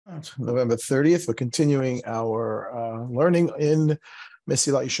Shabbat, November 30th. We're continuing our learning in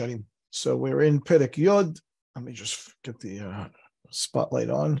Mesilat Yesharim. So we're in Perek Yod. Let me just get the spotlight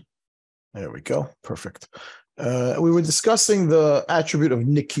on. There we go. Perfect. We were discussing the attribute of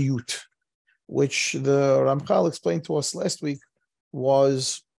nikiyut, which the Ramchal explained to us last week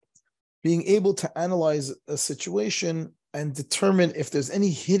was being able to analyze a situation and determine if there's any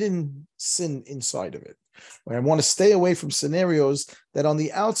hidden sin inside of it. I want to stay away from scenarios that on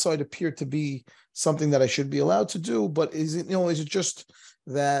the outside appear to be something that I should be allowed to do, but is it just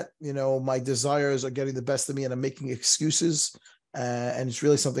that, my desires are getting the best of me and I'm making excuses and it's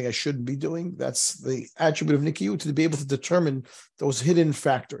really something I shouldn't be doing? That's the attribute of nikiyut, to be able to determine those hidden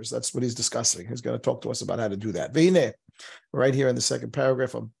factors. That's what he's discussing. He's going to talk to us about how to do that. Ve'ineh, right here in the second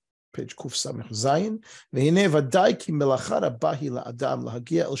paragraph on page Kuf Samech Zayin. Ve'ineh vadai ki melacha rabahi la'adam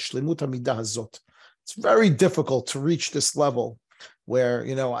lahagia el shlemut hamidah hazot. It's very difficult to reach this level where,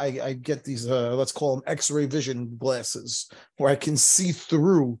 I get these, let's call them X-ray vision glasses, where I can see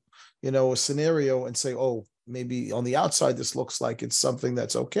through, a scenario and say, oh, maybe on the outside, this looks like it's something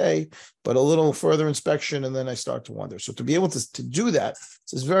that's okay, but a little further inspection, and then I start to wonder. So to be able to do that,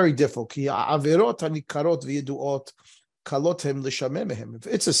 it's very difficult. If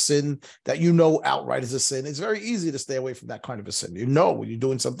it's a sin that outright is a sin, it's very easy to stay away from that kind of a sin. When you're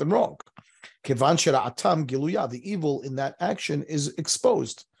doing something wrong. The evil in that action is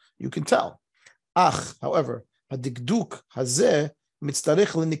exposed. You can tell. However, it's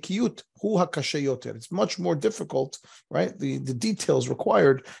much more difficult, right? The details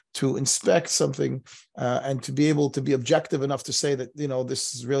required to inspect something and to be able to be objective enough to say that,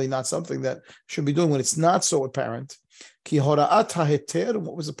 this is really not something that should be doing when it's not so apparent. What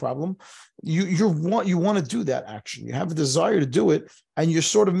was the problem? You want to do that action. You have a desire to do it, and you're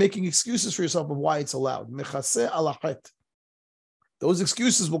sort of making excuses for yourself of why it's allowed. Those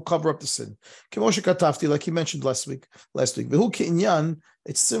excuses will cover up the sin. Like he mentioned last week.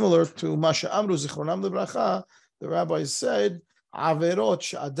 It's similar to Masha Amru Zichronam Lebracha. The rabbis said,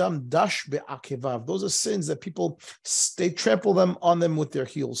 Adam dash be'akevav. Those are sins that people, they trample them on them with their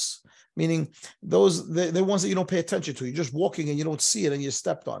heels. Meaning they're ones that you don't pay attention to. You're just walking and you don't see it and you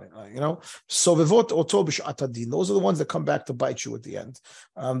stepped on it. Sovevot oto b'shatadin. Those are the ones that come back to bite you at the end.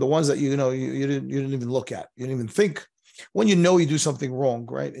 The ones that you didn't even look at. You didn't even think. When you do something wrong,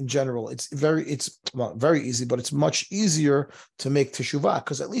 right? In general, it's very easy, but it's much easier to make teshuvah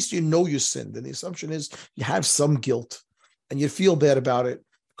because at least you sinned. And the assumption is you have some guilt and you feel bad about it.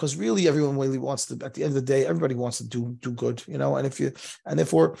 Because really, everyone really wants to. At the end of the day, everybody wants to do good, And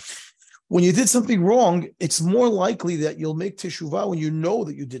when you did something wrong, it's more likely that you'll make teshuvah when you know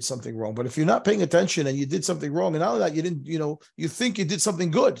that you did something wrong. But if you're not paying attention and you did something wrong, and not only that, you didn't, you think you did something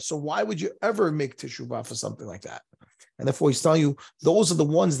good. So why would you ever make teshuvah for something like that? And therefore, he's telling you those are the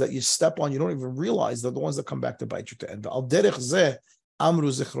ones that you step on. You don't even realize they're the ones that come back to bite you to end. Al derech zeh amru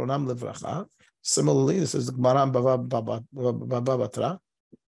zichronam levracha. Similarly, this is the Gemara Baba Batra.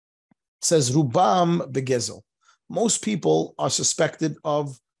 Says Rubam begezel. Most people are suspected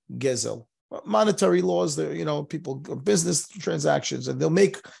of gezel. Monetary laws, people business transactions, and they'll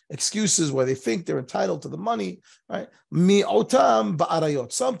make excuses where they think they're entitled to the money, right? Mi otam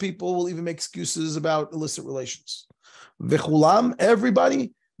ba'arayot. Some people will even make excuses about illicit relations. V'chulam,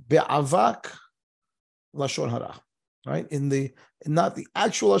 everybody be'avak lashon hara. Right? Not the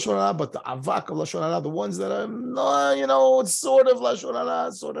actual lashon hara, but the avak of lashon hara, the ones that are, it's sort of lashon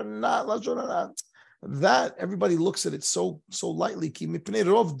hara, sort of not lashon hara. That everybody looks at it so lightly. Ki mipnei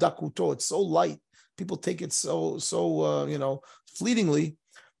rov dakuto, it's so light. People take it so fleetingly.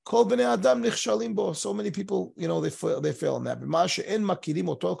 Kol bnei adam nichshalim bo. So many people, they fail in that. B'ma she'en makirim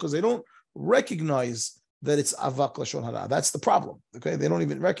oto, because they don't recognize that it's avak lashon hara. That's the problem. Okay, they don't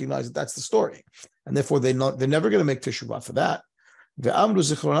even recognize that that's the story, and therefore they're never going to make teshuvah for that. Ve'amru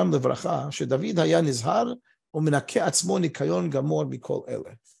zichronam levracha sheDavid haya nizhar u'menakeh atzmo nikayon gamor mikol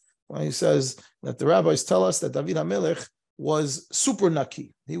ele. He says that the rabbis tell us that David HaMelech was super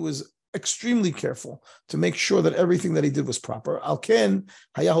naki. He was extremely careful to make sure that everything that he did was proper. Al ken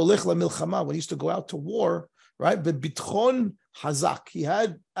haya holech lamilchama, when he used to go out to war, right? But bitchon hazak, he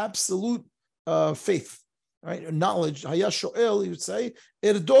had absolute faith. Right, knowledge. Haya shoel, he would say,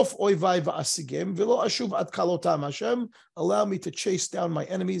 "Erdof oivai va'asigem v'lo ashuv ad kalotam." Hashem, allow me to chase down my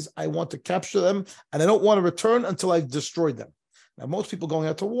enemies. I want to capture them, and I don't want to return until I've destroyed them. Now, most people going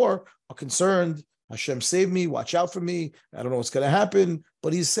out to war are concerned. Hashem, save me. Watch out for me. I don't know what's going to happen.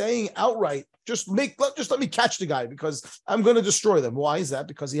 But he's saying outright, just let me catch the guy because I'm going to destroy them. Why is that?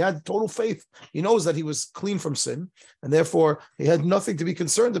 Because he had total faith. He knows that he was clean from sin, and therefore he had nothing to be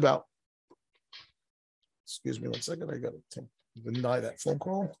concerned about. Excuse me 1 second. I got to deny that phone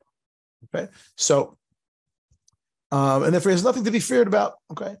call. Okay, so and therefore there's nothing to be feared about.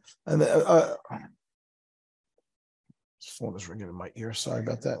 Okay, and this phone is ringing in my ear. Sorry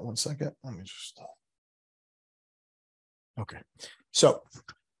about that. 1 second. Let me just. Okay, so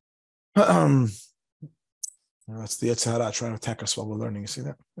that's the Yetzirah trying to attack us while we're learning. You see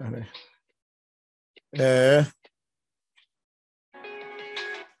that?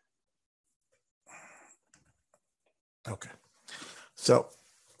 Okay, so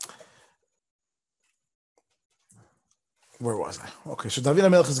where was I? Okay, so David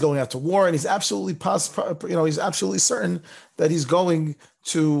HaMelech is going out to war, and he's absolutely he's absolutely certain that he's going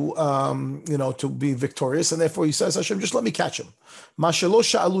to, to be victorious, and therefore he says, Hashem, just let me catch him. Mashelo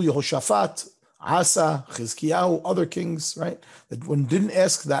sha'alu Yehoshaphat, Asa, Chizkiyahu, other kings, right? That when didn't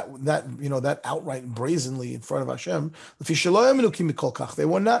ask that outright brazenly in front of Hashem, they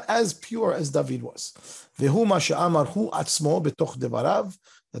were not as pure as David was. Vehu ma she'amar hu atzmo betoch devarav,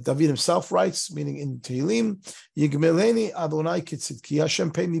 that David himself writes, meaning in Tehillim, Yigmeleni Adonai kitzidki,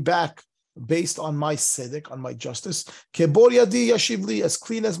 Hashem pay me back based on my tzedek, on my justice. Kebor yadi yashivli, as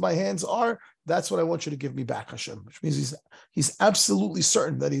clean as my hands are, that's what I want you to give me back, Hashem. Which means he's absolutely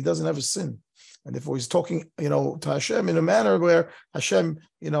certain that he doesn't have a sin. And therefore he's talking, to Hashem in a manner where Hashem,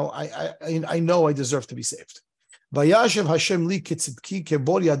 I know I deserve to be saved. Vayashem Hashem li kitzidki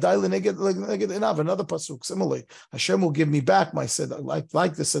kebor yadai leneged enav. Another pasuk similarly, Hashem will give me back my tzedakah,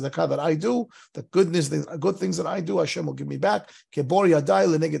 like the tzedakah that I do, the good things that I do. Hashem will give me back kebor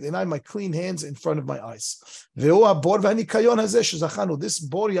yadai leneged enav, my clean hands in front of my eyes. Ve'u bor v'nikayon hazeh shezachanu. This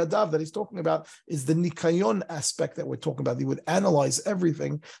bor yadav that he's talking about is the nikayon aspect that we're talking about. He would analyze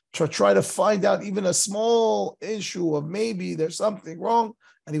everything to try to find out even a small issue of maybe there's something wrong,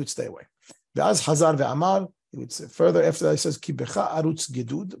 and he would stay away. Ve'az hazar ve'amar. He would say further after that, he says, Kibecha arutz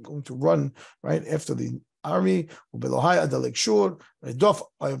gedud, I'm going to run right after the army. I'm going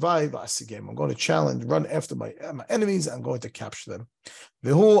to challenge, run after my enemies. I'm going to capture them.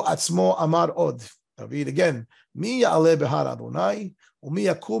 Vehu atzmo amar od. David again, Mi ya'aleh behar Adonai, u'mi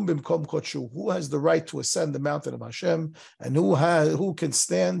yakum bimkom kodshu. Who has the right to ascend the mountain of Hashem, and who can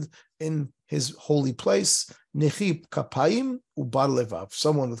stand in his holy place? Nechib kapayim ubar levav.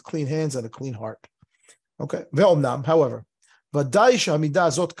 Someone with clean hands and a clean heart. Okay. However, it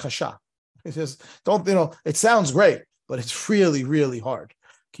says, it sounds great, but it's really, really hard.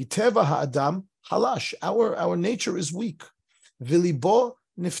 Kiteva ha'adam halash. Our nature is weak. Vilibo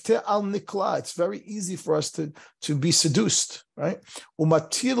nifte al nikla. It's very easy for us to be seduced, right?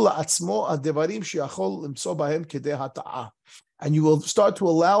 Umatir la'atzmo adevarim she'achol limtso bahem kedeh hata'a. And you will start to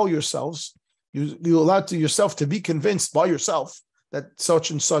allow yourselves, you allow to yourself to be convinced by yourself that such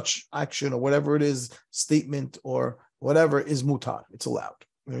and such action or whatever it is, statement or whatever is mutar, it's allowed.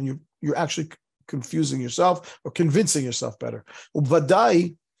 And you're actually confusing yourself or convincing yourself better.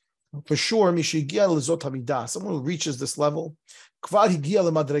 Uvadai, for sure, someone who reaches this level,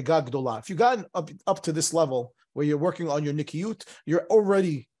 if you've gotten up to this level where you're working on your nikiyut, you're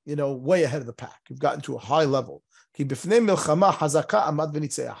already, way ahead of the pack. You've gotten to a high level.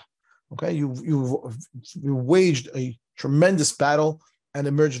 Okay, you've waged a tremendous battle and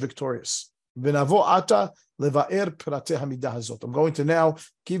emerged victorious. I'm going to now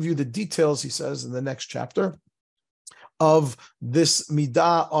give you the details, he says in the next chapter, of this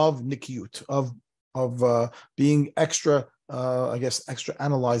midah of nikiyut, of being extra, extra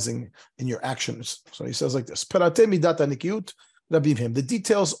analyzing in your actions. So he says like this: the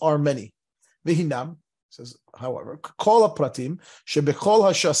details are many. Vehinam says, however, kol pratim shebechol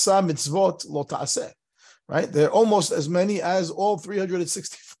hashasa mitzvot lo ta'aseh. Right? They're almost as many as all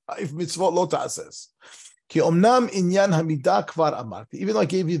 365 mitzvot lo ta'aseh. Ki omnam inyan hamidah kvar amarti. Even though I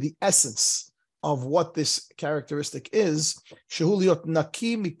gave you the essence of what this characteristic is, shehu liot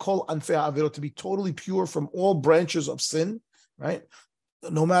naki mikol anfei ha'averot, to be totally pure from all branches of sin, right?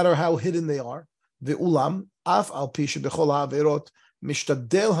 No matter how hidden they are. Ve'ulam af al pi shebechol ha'averot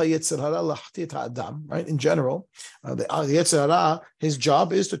mishtadel hayetzer hara lahtit ha'adam. Right? In general, the yetzer hara, his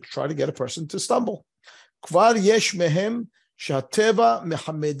job is to try to get a person to stumble. Kvar yesh mehem shateva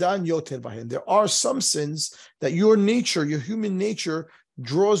mehamedan yoter bahen. There are some sins that your nature, your human nature,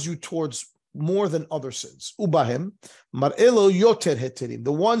 draws you towards more than other sins. Ubahem mar'elo yoter heterim.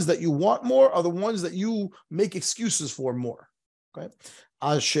 The ones that you want more are the ones that you make excuses for more. Okay.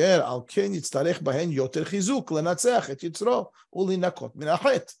 Asher al ken yitztarech bahen yoter chizuk lenatzech et yitzro ulinakot min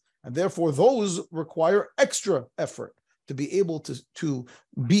hachet. And therefore, those require extra effort to be able to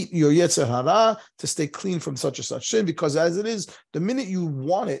beat your yetzer hara, to stay clean from such and such sin, because as it is, the minute you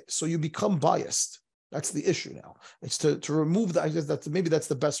want it, so you become biased. That's the issue now. It's to remove I guess maybe that's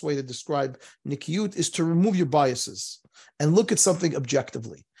the best way to describe nikiyut, is to remove your biases and look at something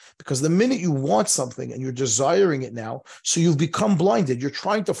objectively. Because the minute you want something and you're desiring it now, so you've become blinded. You're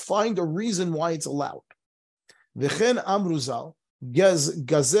trying to find a reason why it's allowed. V'chen amruzal. Right,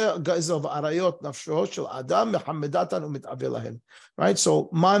 so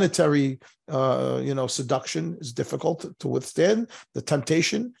monetary seduction is difficult to withstand. The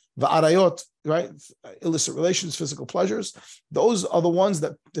temptation, the arayot, right, illicit relations, physical pleasures, those are the ones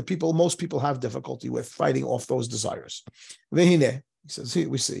that most people have difficulty with, fighting off those desires. He says, here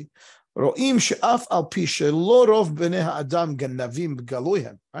we see,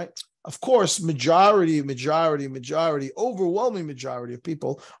 right? Of course, overwhelming majority of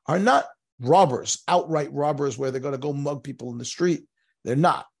people are not robbers, outright robbers, where they're going to go mug people in the street. They're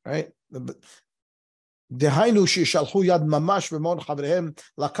not, right? That I'm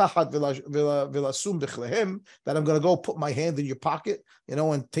going to go put my hand in your pocket,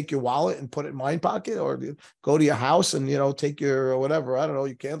 and take your wallet and put it in my pocket, or go to your house and, take your whatever, I don't know,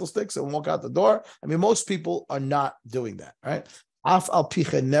 your candlesticks and walk out the door. I mean, most people are not doing that, right?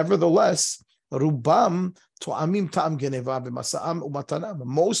 Nevertheless, rubam to'amim ta'am geneva b'masa'am u'matanam.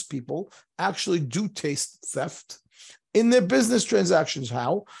 Most people actually do taste theft in their business transactions.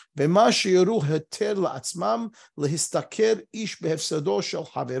 How? B'ma she'yeru heter la'atzmam lehistaker ish behefsado shel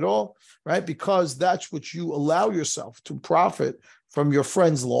havero. Right? Because that's what you allow yourself to profit from your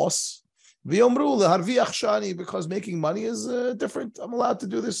friend's loss. V'yomru leharviach shani, because making money is different. I'm allowed to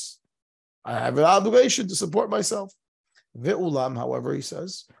do this. I have an obligation to support myself. Ve'ulam, however, he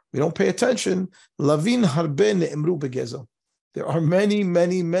says, we don't pay attention. Lavin harbe ne'emru begezel. There are many,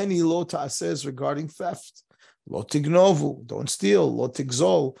 many, many lo ta'asehs regarding theft. Lo tignovu, don't steal. Lo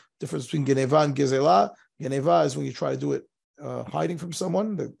tigzol, difference between geneva and gezela. Geneva is when you try to do it hiding from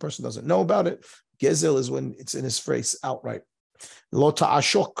someone, the person doesn't know about it. Gezel is when it's in his face outright. Lo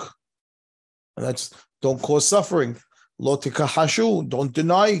ta'ashok, and that's don't cause suffering. Lo tikahashu, don't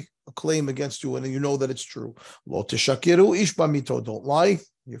deny a claim against you and you know that it's true. Lo teshakiru ish bamito, don't lie.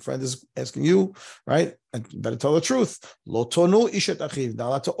 Your friend is asking you, right? And you better tell the truth. Lo tonu ishet achiv, not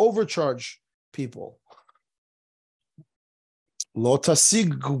allowed to overcharge people. Lo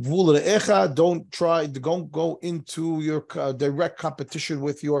tasig gvul re'echa, don't go into your direct competition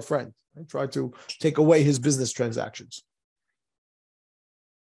with your friend. Right? Try to take away his business transactions.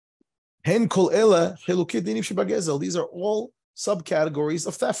 Hen kol ela chilukei dinim shebagezel. These are all subcategories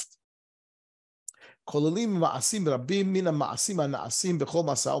of theft.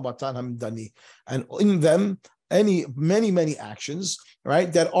 And in them, many actions,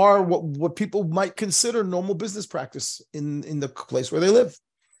 right, that are what people might consider normal business practice in the place where they live.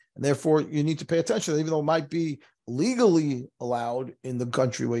 And therefore, you need to pay attention, even though it might be legally allowed in the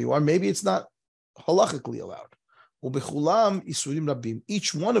country where you are, maybe it's not halachically allowed.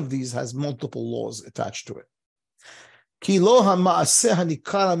 Each one of these has multiple laws attached to it. It's not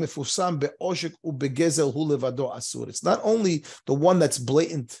only the one that's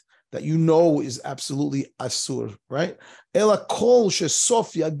blatant that you know is absolutely asur, right? Any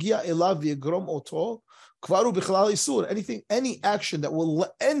action that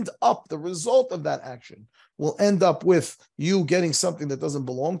will end up, the result of that action will end up with you getting something that doesn't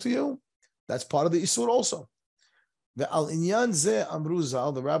belong to you. That's part of the isur also. The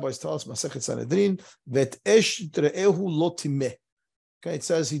rabbis tell us, Masechet Sanhedrin, that esh tre'ehu lo timeh. Okay, it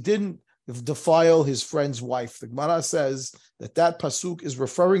says he didn't defile his friend's wife. The Gemara says that pasuk is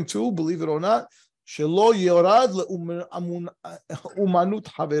referring to, believe it or not, shelo yorad le'umanut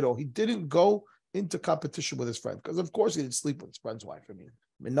havero. He didn't go into competition with his friend, because of course he didn't sleep with his friend's wife. I mean,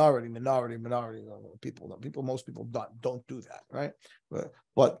 minority. Most people don't do that, right?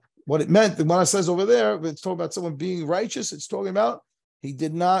 But what it meant, the Gemara says over there, it's talking about someone being righteous. It's talking about he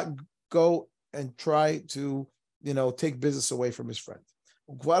did not go and try to, take business away from his friend.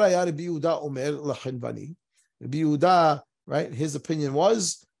 Rabbi Yehuda, right? His opinion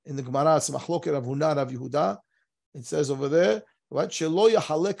was in the Gemara, it's Machloket Rav Huna, Rav Yehuda. It says over there, right? We learned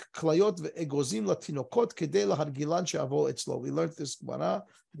this Gemara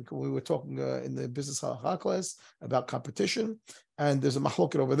because we were talking in the business halakha class about competition, and there's a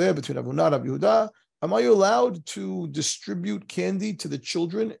machloket over there between Rav Huna and Rav Yehuda. Am I allowed to distribute candy to the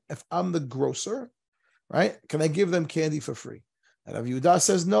children if I'm the grocer? Right? Can I give them candy for free? And Rav Yehuda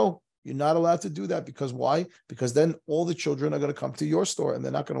says no. You're not allowed to do that. Because why? Because then all the children are going to come to your store and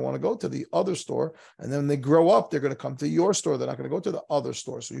they're not going to want to go to the other store. And then when they grow up, they're going to come to your store. They're not going to go to the other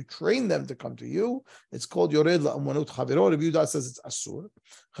store. So you train them to come to you. It's called Yored La'amanut Chavero. Rav Yehuda says it's Asur.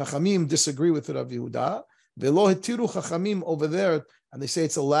 Chachamim disagree with Rav Yehuda. Velo hetiru Chachamim over there And they say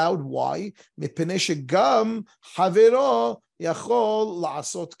it's allowed. Why? מפני שגם חברו יכול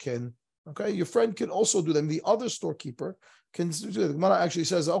לעשות כן. Okay, your friend can also do them. The other storekeeper can do that. The Gemara actually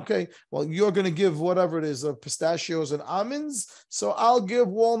says, okay, well, you're going to give whatever it is of pistachios and almonds, so I'll give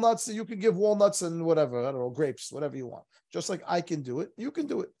walnuts, and you can give walnuts and whatever, I don't know, grapes, whatever you want. Just like I can do it, you can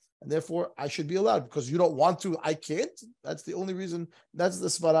do it. And therefore, I should be allowed because you don't want to, I can't. That's the only reason. That's the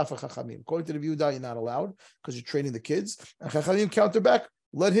svara for Chachamim. According to the Yehuda, you're not allowed because you're training the kids. And Chachamim counter back,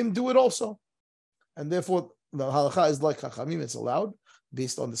 let him do it also. And therefore, the halacha is like Chachamim, it's allowed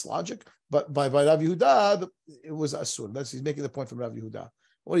based on this logic. But by Rabbi Yehuda, it was asur. He's making the point from Rabbi Yehuda.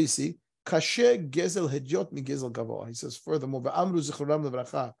 What do you see? Kashe gezel hediot mi gezel gavoah. He says furthermore, Amru zichronam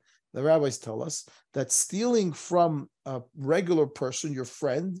lebracha. The rabbis tell us that stealing from a regular person, your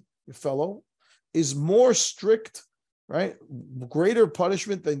friend, your fellow, is more strict, right? Greater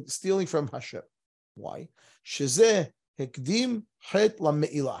punishment than stealing from Hashem. Why? Shezeh hekdim het la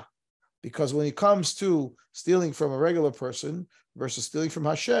me'ilah. Because when it comes to stealing from a regular person versus stealing from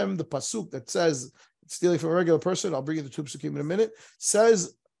Hashem, the pasuk that says stealing from a regular person, I'll bring you the two pasukim in a minute,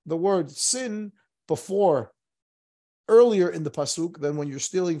 says the word sin before, earlier in the pasuk than when you're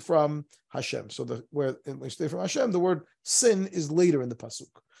stealing from Hashem. So when you steal from Hashem, the word sin is later in the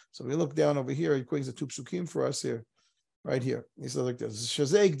pasuk. So we look down over here, he brings the two pasukim for us here, right here. He says like this: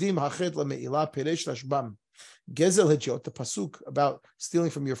 Shazei gdim hachet la me'ilah peresh lashbam. Gezel hejot, the pasuk about stealing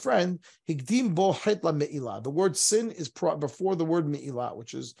from your friend, higdim bo het la me'ilah. The word sin is before the word me'ilah,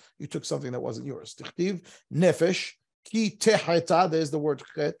 which is you took something that wasn't yours. Tichtiv nefesh ki teheta. There's the word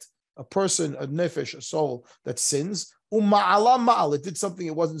chet, a person, a nefesh, a soul that sins. Uma'ala ma'al, it did something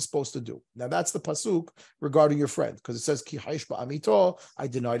it wasn't supposed to do. Now that's the pasuk regarding your friend, because it says ki haish ba'amito, I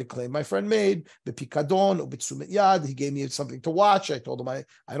denied a claim my friend made. Bepikadon ubitsumet yad, he gave me something to watch. I told him I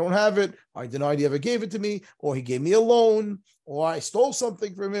don't have it. I denied he ever gave it to me, or he gave me a loan, or I stole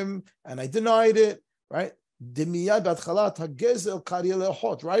something from him and I denied it. Right?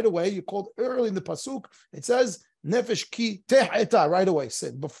 Right away, you called early in the pasuk. It says nefesh ki teheta, right away,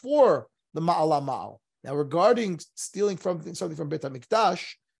 sin before the ma'ala ma'al. Now, regarding stealing something from Beit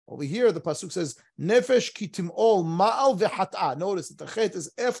HaMikdash, over here the pasuk says nefesh ki tim'ol ma'al v'hat'a. Notice that the chet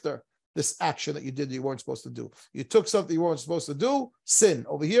is after this action that you did that you weren't supposed to do. You took something you weren't supposed to do, sin.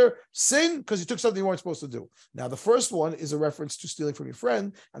 Over here, sin because you took something you weren't supposed to do. Now, the first one is a reference to stealing from your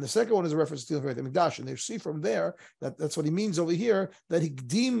friend, and the second one is a reference to stealing from Beit HaMikdash. And they see from there that's what he means over here, that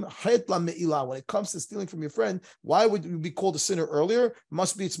higdim het la me'ilah. When it comes to stealing from your friend, why would you be called a sinner earlier?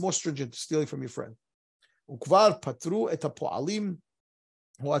 It's more stringent, stealing from your friend. וכבר פטרו את הפועלים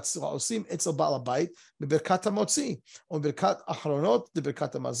העושים אצל בעל הבית בברכת המוציא, או בברכת אחרונות,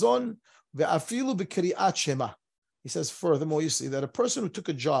 בברכת המזון, ואפילו בקריאת שמע. He says, furthermore, you see that a person who took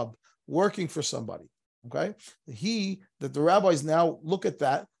a job working for somebody, okay, that the rabbis now look at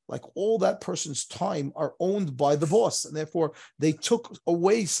that like all that person's time are owned by the boss, and therefore they took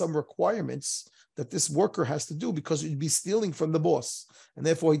away some requirements that this worker has to do because he'd be stealing from the boss. And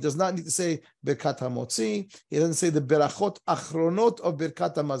therefore he does not need to say Birkat HaMotzi. He doesn't say the Berachot Achronot of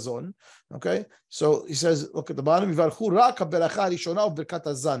Birkat HaMazon. Okay? So he says, look at the bottom, Yivarchu Rak HaBeracha HaRishona of Birkat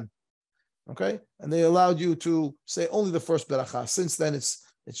HaZan. Okay? And they allowed you to say only the first Beracha. Since then it's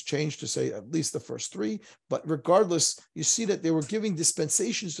changed to say at least the first three. But regardless, you see that they were giving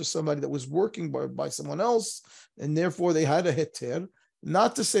dispensations to somebody that was working by someone else, and therefore they had a heter,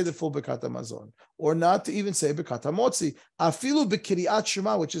 not to say the full Birkat HaMazon, or not to even say Birkat HaMotzi. Afilu b'kiriyat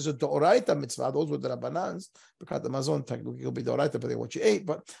Shema, which is a Doraita mitzvah, those were the Rabbanans. Birkat HaMazon technically will be Doraita, but they what you ate.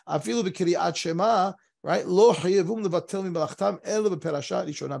 But Afilu b'kiriyat Shema, right? Lo chayevum levatel mimalachtam ela b'perasha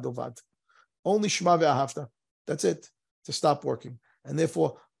rishona bilvad. Only Shema ve'ahavta. That's it, to stop working. And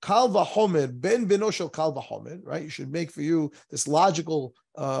therefore, Kal v'homer, ben beno shel kal v'homer, right? You should make for you this logical,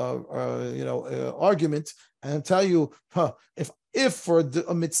 argument and tell you, if for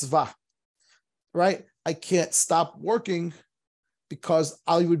a mitzvah, right, I can't stop working because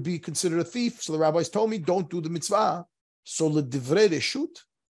I would be considered a thief. So the rabbis told me, don't do the mitzvah. So l'divrei reshut,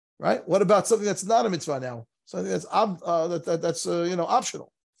 right? What about something that's not a mitzvah now? Something that's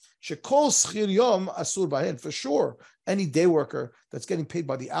optional. Shekol schir yom asur bahen. For sure, any day worker that's getting paid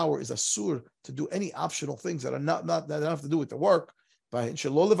by the hour is asur to do any optional things that are not that don't have to do with the work. Because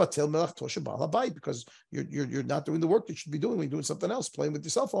you're not doing the work you should be doing when you're doing something else, playing with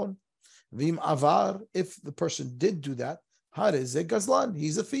your cell phone. Vim avar, if the person did do that, gazlan,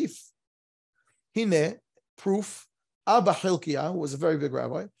 he's a thief. Hine, proof, Abba Hilkiah, who was a very big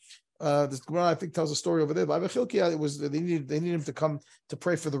rabbi. This Gemara, I think, tells a story over there. But Abba Hilkiah, they needed him to come to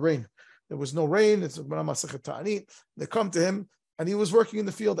pray for the rain. There was no rain. It's Gemara Masechet Ta'anit. They come to him, and he was working in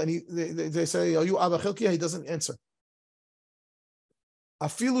the field, and they say, "Are you Abba Hilkiah?" He doesn't answer.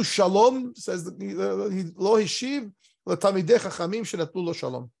 Afilu shalom, says lo hishiv l'talmidei chachamim shenatnu lo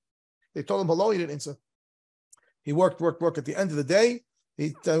shalom. They told him hello, he didn't answer. He worked. At the end of the day,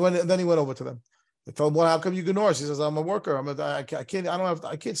 then he went over to them. They told him, "Well, how come you ignore us?" He says, "I'm a worker. I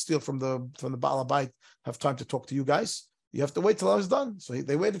can't steal from the Baal Habayit. Have time to talk to you guys. You have to wait till I was done." So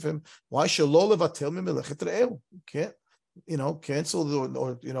they waited for him. Why shelo levatel mi melechet re'ehu? You can't, cancel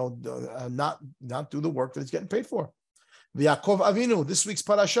or not do the work that he's getting paid for. V'Yaakov Avinu, this week's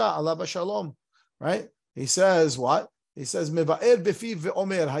parasha, alav shalom, right? He says what? He says, "Meva'er befiv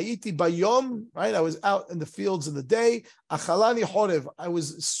ve'omer hayiti bayom." Right, I was out in the fields in the day. Achalani horev, I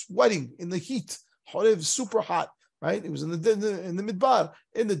was sweating in the heat. Horev, super hot. Right, it was in the midbar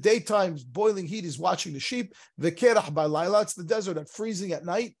in the daytime, boiling heat. He's watching the sheep. Ve'kerach ba'layla, it's the desert and freezing at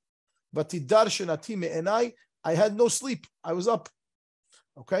night. V'tidar shenati me'enai, I had no sleep. I was up.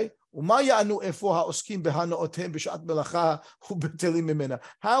 Okay. How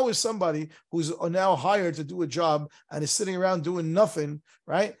is somebody who's now hired to do a job and is sitting around doing nothing,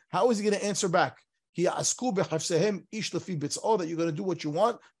 right? How is he going to answer back? That you're going to do what you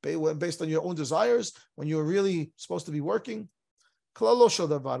want based on your own desires when you're really supposed to be working?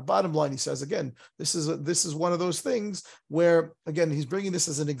 Bottom line, he says again, this is one of those things where, again, he's bringing this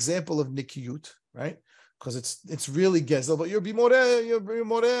as an example of nikiyut, right? Because it's really gezel, but you're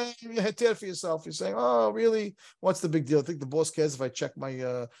heter for yourself. You're saying, oh, really? What's the big deal? I think the boss cares if I check my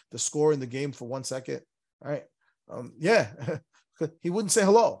the score in the game for 1 second, right? Yeah, he wouldn't say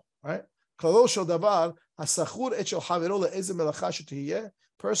hello, right? Person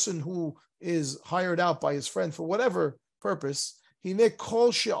who is hired out by his friend for whatever purpose,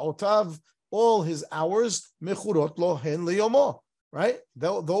 all his hours mechurot lo hen liyomo. Right?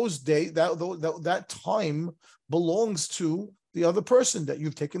 That time belongs to the other person that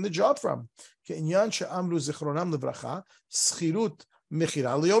you've taken the job from.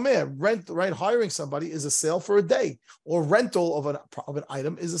 Rent, right? Hiring somebody is a sale for a day, or rental of an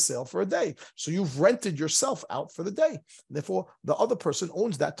item is a sale for a day. So you've rented yourself out for the day. Therefore, the other person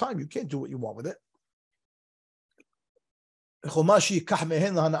owns that time. You can't do what you want with it.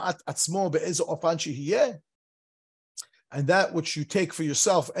 And that which you take for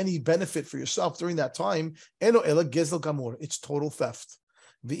yourself, any benefit for yourself during that time, it's total theft.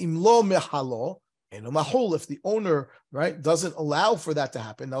 If the owner, right, doesn't allow for that to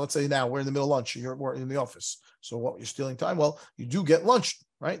happen. Now, let's say now we're in the middle of lunch, you're in the office. So what, you're stealing time? Well, you do get lunch,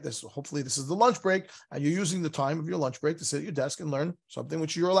 right? Hopefully this is the lunch break, and you're using the time of your lunch break to sit at your desk and learn something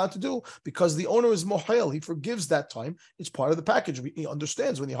which you're allowed to do because the owner is mohel. He forgives that time. It's part of the package. He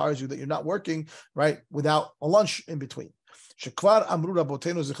understands when he hires you that you're not working, right, without a lunch in between. שכבר אמרו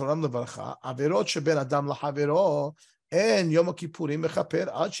רבותינו זיכרונם לברכה, עבירות שבין אדם לחברו, and Yom Kippurim mechaper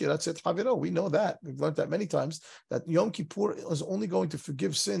ad shiratzet chavero. We know that. We've learned that many times, that Yom Kippur is only going to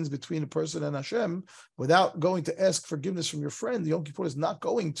forgive sins between a person and Hashem without going to ask forgiveness from your friend. Yom Kippur is not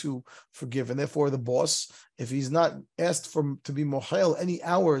going to forgive. And therefore, the boss, if he's not asked to be mohel any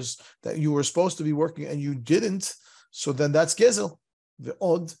hours that you were supposed to be working and you didn't, so then that's gezel. The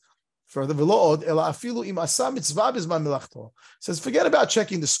odd. Further, says, forget about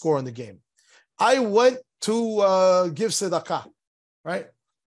checking the score in the game. I went to give tzedakah, right?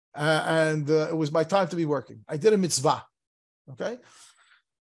 And it was my time to be working. I did a mitzvah, okay?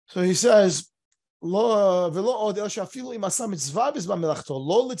 So he says, that's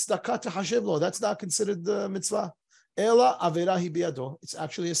not considered the mitzvah. It's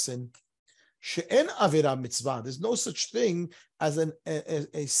actually a sin. She'en avera mitzvah. There's no such thing as a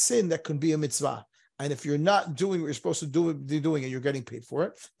sin that can be a mitzvah. And if you're not doing what you're supposed to do, doing and you're getting paid for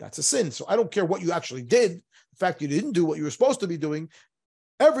it, that's a sin. So I don't care what you actually did. The fact you didn't do what you were supposed to be doing,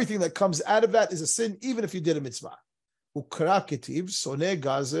 everything that comes out of that is a sin, even if you did a mitzvah. Ukra ketiv soneh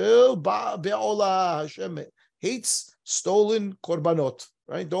gazel be'olah. Hashem hates stolen korbanot.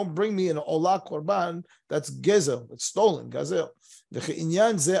 Right? Don't bring me an olah korban that's gezel, it's stolen, gazel.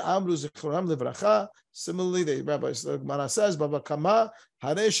 Similarly, the Rabbi says, Baba Kama,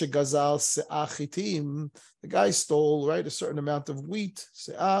 the guy stole, right, a certain amount of wheat,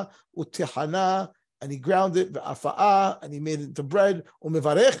 and he ground it, and he made it into bread, and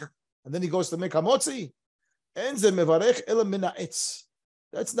then he goes to make hamotzi.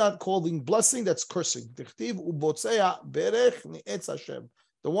 That's not calling blessing, that's cursing.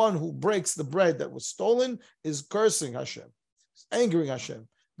 The one who breaks the bread that was stolen is cursing Hashem. Angering Hashem.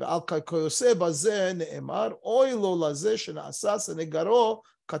 Woe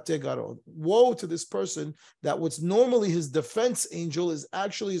to this person that what's normally his defense angel is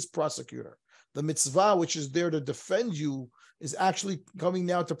actually his prosecutor. The mitzvah, which is there to defend you, is actually coming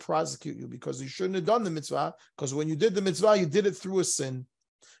now to prosecute you because you shouldn't have done the mitzvah, because when you did the mitzvah, you did it through a sin.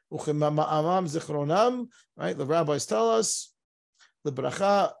 Right? The rabbis tell us the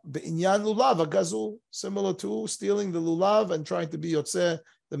bracha be'inyan lulav agazul, similar to stealing the lulav and trying to be yotzeh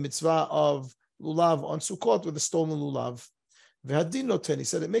the mitzvah of lulav on Sukkot with the stolen lulav. V'hadin noten, he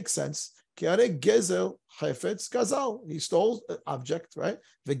said it makes sense. Ki arei gezel chayfetz gazal. He stole an object, right?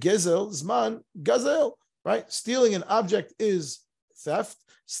 V'gezel zman gazel, right? Stealing an object is theft.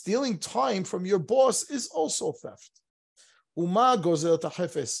 Stealing time from your boss is also theft. Uma gozel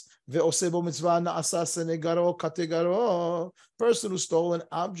tahefes ve'osebo mitzvah na'asa senegaro kategaro. Person who stole an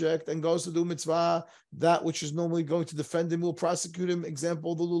object and goes to do mitzvah, that which is normally going to defend him will prosecute him.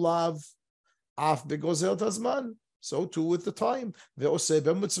 Example, the lulav. Af begozel tazman. So too with the time.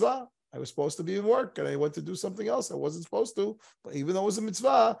 Ve'osebo mitzvah. I was supposed to be in work and I went to do something else I wasn't supposed to. But even though it was a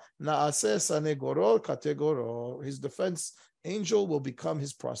mitzvah, na'aseh sanegoro kategoro. His defense angel will become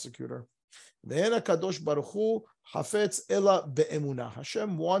his prosecutor. Then HaKadosh Baruch Hu hafetz ela be'emunah.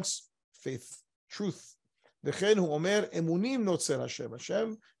 Hashem wants faith, truth. V'chen hu omer emunim notzer Hashem.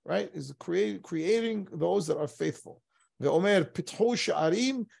 Hashem, right, is creating those that are faithful. Ve'omer pitchu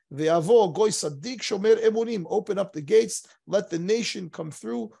sha'arim ve'avo goy sadik shomer emunim. Open up the gates, let the nation come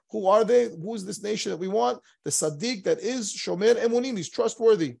through. Who are they? Who's this nation that we want? The sadik that is shomer emunim. He's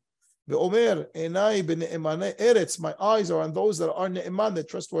trustworthy. Ve'omer enai be'ne'emane eretz. My eyes are on those that are ne'eman, they're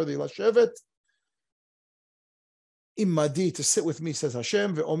trustworthy. Lashevet imadi, to sit with me, says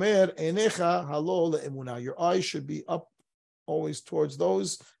Hashem. Ve'omer enecha halo le'emunah. Your eyes should be up always towards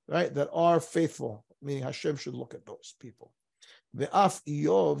those, right, that are faithful. Meaning Hashem should look at those people. Ve'af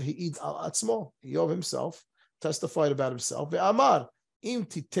Iyov hi'id al atzmo. Iyov himself testified about himself. Ve'amar im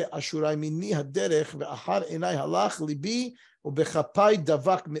tite ashurai minni haderech ve'achar enai halach libi ubechapai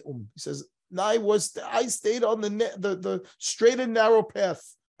davak me'um. He says, I stayed on the straight and narrow path.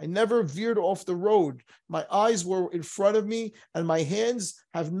 I never veered off the road. My eyes were in front of me, and my hands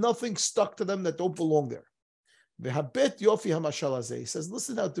have nothing stuck to them that don't belong there. Ve'habet yofi hamashal hazeh. He says,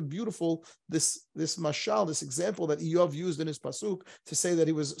 listen how beautiful this mashal, this example that Iyov used in his pasuk to say that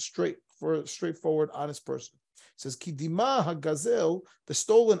he was straightforward, honest person. He says, Kidima hagazel, the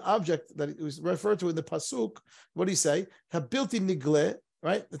stolen object that it was referred to in the pasuk. What do you say? Habilti nigle,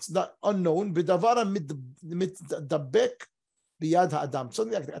 right? It's not unknown. B'davara mitdabek biyad ha'adam.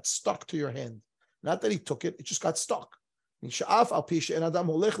 Something like that got stuck to your hand. Not that he took it; it just got stuck. I didn't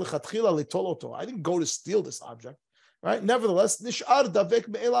go to steal this object, right? Nevertheless,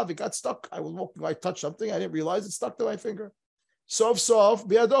 it got stuck. I was walking, I touched something, I didn't realize it stuck to my finger. Sof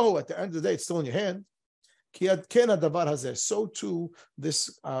biadohu. At the end of the day, it's still in your hand. So too,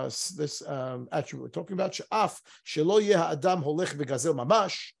 this attribute we're talking about,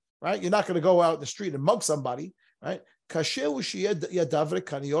 right? You're not going to go out in the street and mug somebody, right? It's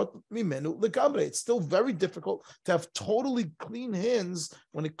still very difficult to have totally clean hands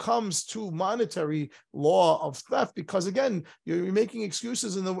when it comes to monetary law of theft, because again, you're making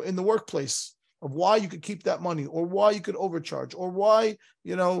excuses in the workplace of why you could keep that money, or why you could overcharge, or why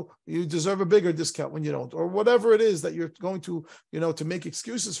you deserve a bigger discount when you don't, or whatever it is that you're going to to make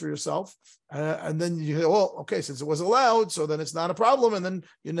excuses for yourself, and then you say, well, okay, since it was allowed, so then it's not a problem, and then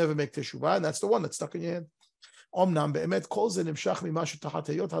you never make teshuvah, and that's the one that's stuck in your hand. He says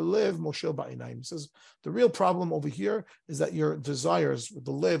the real problem over here is that your desires,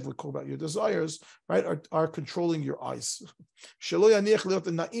 the lev, we call about your desires, right, are controlling your eyes. Right,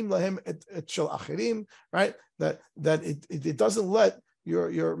 that it doesn't let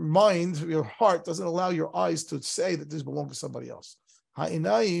your mind, your heart doesn't allow your eyes to say that this belongs to somebody else.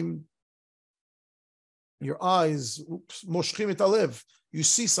 Your eyes, moshchim et alev. You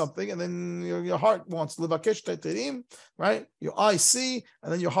see something, and then your heart wants levakesh teterim, right? Your eyes see,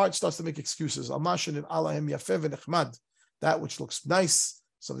 and then your heart starts to make excuses. That which looks nice,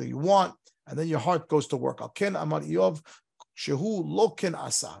 something you want, and then your heart goes to work. That's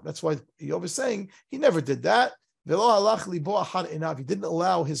why Iyov is saying he never did that. He didn't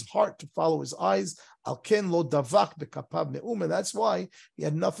allow his heart to follow his eyes. And that's why he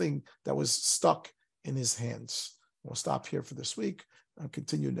had nothing that was stuck in his hands. We'll stop here for this week and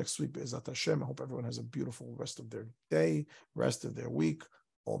continue next week. Be'ezrat Hashem. I hope everyone has a beautiful rest of their day, rest of their week.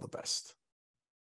 All the best.